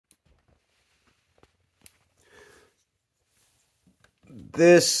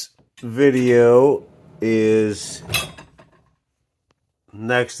This video is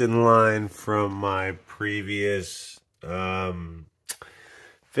next in line from my previous Fisher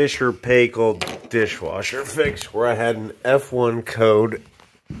paykel dishwasher fix, where I had an F1 code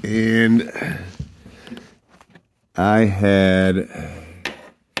and I had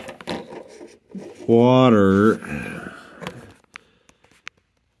water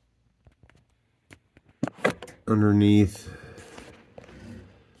underneath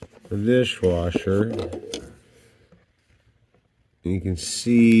the dishwasher. You can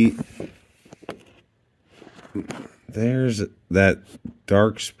see there's that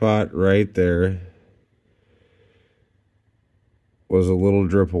dark spot right there. Was a little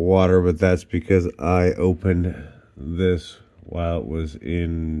drip of water, but that's because I opened this while it was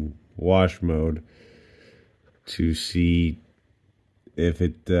in wash mode to see if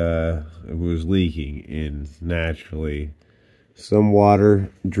it was leaking, and naturally some water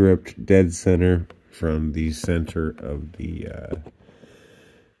dripped dead center from the center of the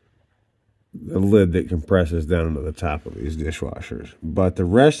lid that compresses down into the top of these dishwashers. But the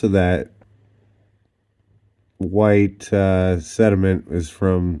rest of that white sediment is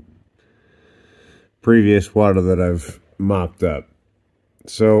from previous water that I've mopped up.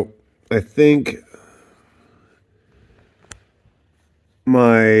 So I think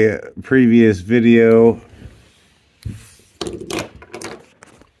my previous video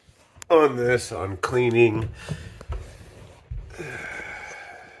on cleaning,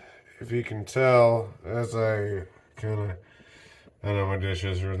 if you can tell, as I know my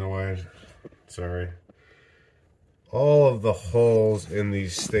dishes are in the way, sorry. All of the holes in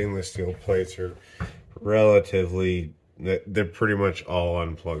these stainless steel plates are relatively, they're pretty much all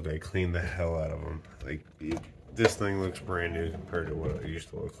unplugged. I cleaned the hell out of them. Like, this thing looks brand new compared to what it used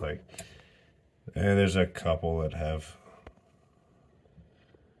to look like. And there's a couple that have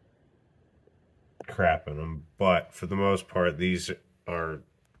crap in them, but for the most part, these are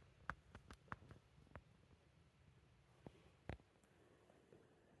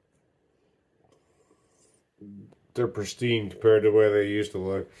they're pristine compared to the way they used to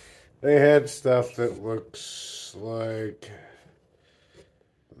look. They had stuff that looks like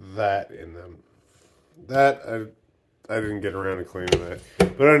that in them. That I didn't get around to cleaning that.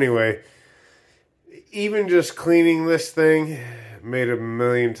 But anyway, even just cleaning this thing made a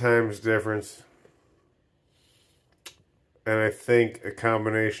million times difference. And I think a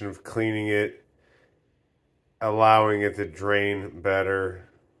combination of cleaning it, allowing it to drain better,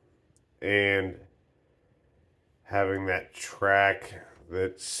 and having that track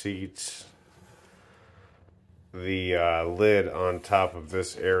that seats the lid on top of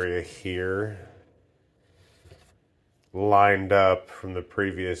this area here lined up from the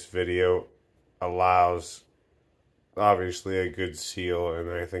previous video allows obviously a good seal,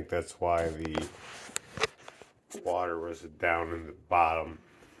 and I think that's why the water was down in the bottom.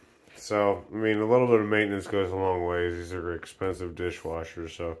 So, I mean, a little bit of maintenance goes a long ways. These are expensive dishwashers,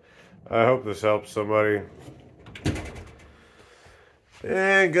 so I hope this helps somebody.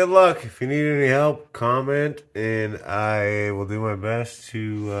 And good luck. If you need any help, comment, and I will do my best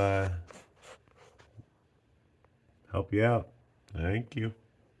to help you out. Thank you.